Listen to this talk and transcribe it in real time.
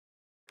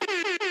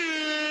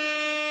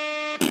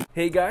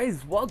Hey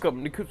guys,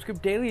 welcome to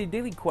Coop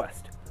Daily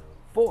Quest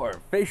for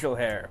facial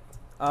hair.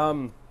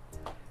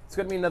 It's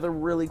gonna be another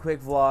really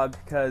quick vlog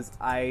because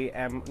I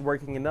am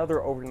working another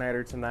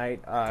overnighter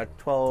tonight,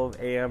 12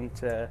 a.m.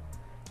 to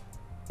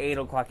 8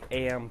 o'clock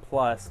a.m.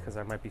 plus, because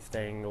I might be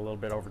staying a little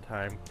bit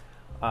overtime.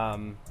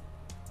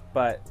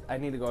 But I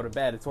need to go to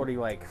bed. It's already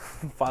like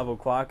 5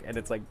 o'clock, and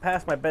it's like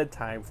past my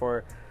bedtime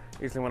for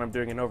usually when I'm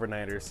doing an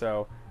overnighter.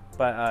 So,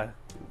 but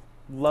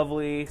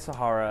lovely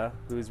Sahara,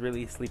 who's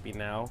really sleepy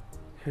now,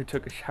 who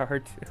took a shower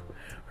too.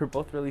 We're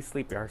both really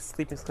sleepy. Our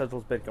sleeping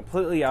schedule's been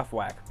completely off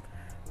whack.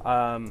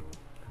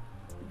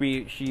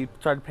 She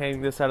started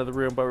painting this out of the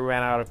room, but we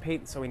ran out of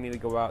paint, so we need to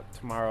go out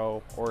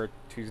tomorrow or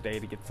Tuesday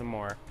to get some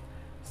more.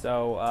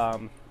 So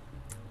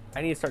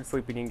I need to start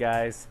sleeping, you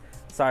guys.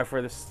 Sorry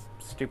for this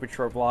stupid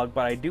short vlog,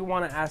 but I do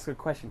want to ask a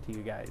question to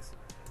you guys,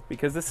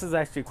 because this is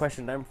actually a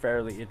question I'm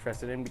fairly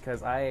interested in,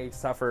 because I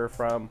suffer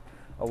from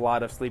a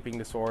lot of sleeping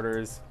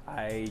disorders.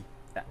 I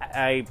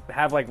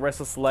have like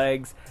restless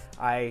legs.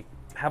 I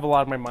have a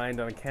lot on my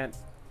mind and I can't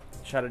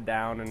shut it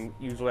down, and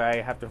usually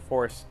I have to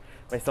force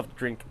myself to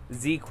drink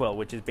Z-Quil,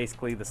 which is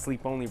basically the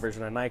sleep-only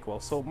version of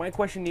NyQuil. So my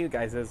question to you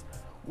guys is,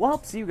 what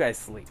helps you guys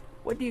sleep?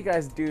 What do you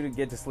guys do to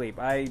get to sleep?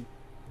 I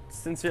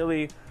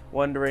sincerely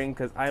wondering,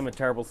 because I'm a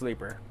terrible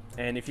sleeper.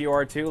 And if you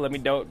are too, let me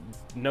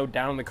note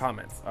down in the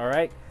comments,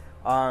 alright?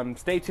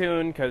 Stay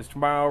tuned, because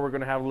tomorrow we're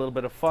going to have a little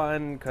bit of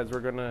fun, because we're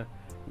going to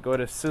go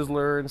to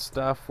Sizzler and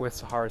stuff with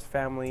Sahara's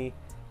family,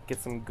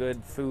 get some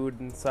good food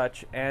and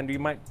such, and we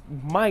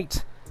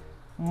might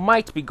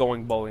be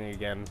going bowling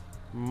again.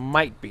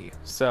 Might be.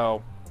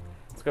 So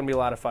it's gonna be a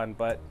lot of fun.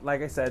 But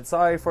like I said,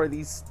 sorry for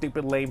these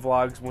stupid lame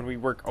vlogs when we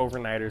work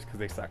overnighters, because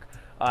they suck.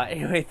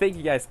 Anyway, thank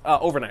you guys.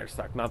 Overnighters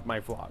suck, not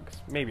my vlogs.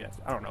 Maybe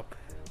I don't know.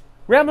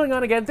 Rambling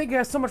on again. Thank you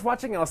guys so much for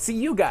watching, and I'll see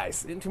you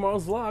guys in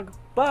tomorrow's vlog.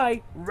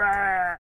 Bye.